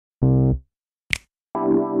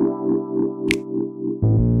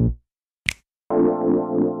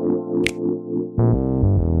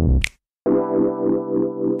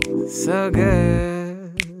so good.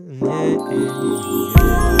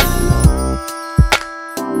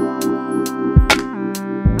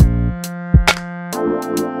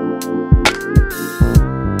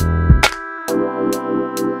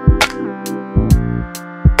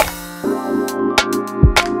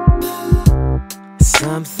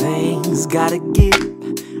 Some things gotta give.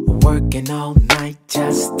 Working all night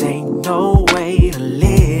just ain't no way to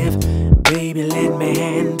live. Baby, let me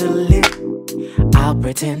handle it. I'll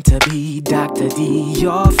pretend to be Dr. D.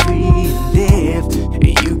 You're free to live.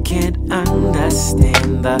 You can't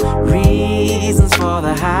understand the reasons for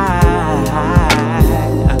the high.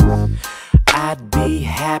 I'd be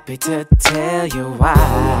happy to tell you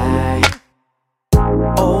why.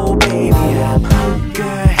 Oh baby, I'm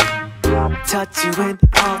good. Touch you in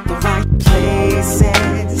all the right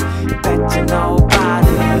places. Bet you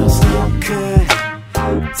nobody else could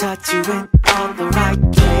touch you in all the right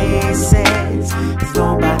places. 'Cause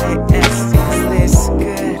nobody else is this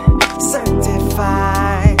good.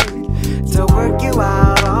 Certified to work you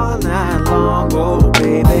out all night long. Oh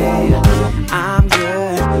baby, I'm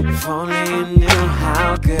good. If only you knew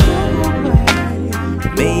how good.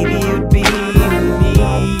 Maybe you'd be with me.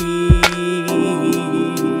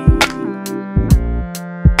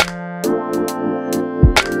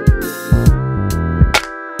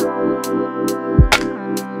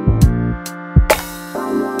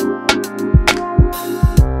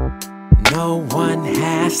 No one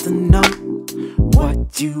has to know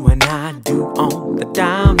what you and I do on the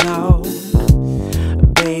down low.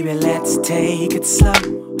 Baby, let's take it slow.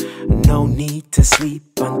 No need to sleep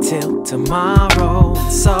until tomorrow.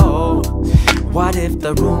 So, what if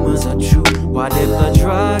the rumors are true? What if the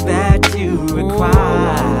drug that you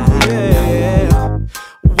require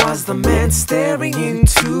was the man staring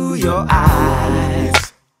into your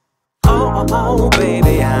eyes? Oh,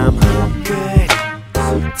 baby, I'm good.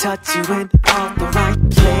 Touch you in all the right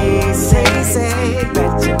places.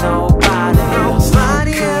 Bet you nobody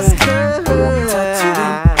else could touch you in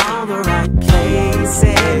all the right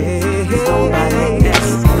places.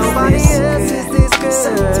 Nobody else is this good.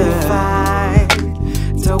 Certified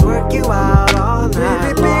to work you out all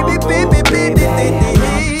night long. Baby,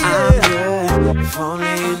 I'm good. If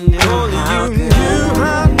only you knew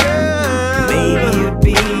how good. Maybe you'd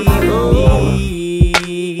be with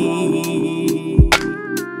me.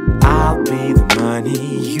 I'll be the money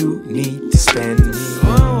you need to spend me.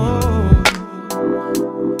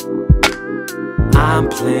 I'm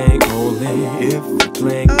playing only if you're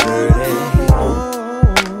playing dirty.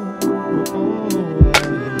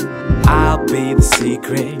 I'll be the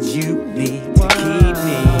secret you need to keep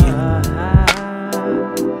me.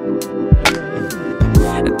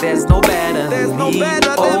 There's no better than me.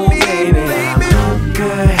 Oh baby, I'm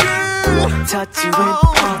good. Touch you in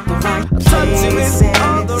all the right places. Bet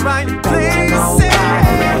you nobody else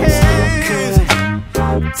could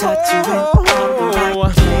touch you in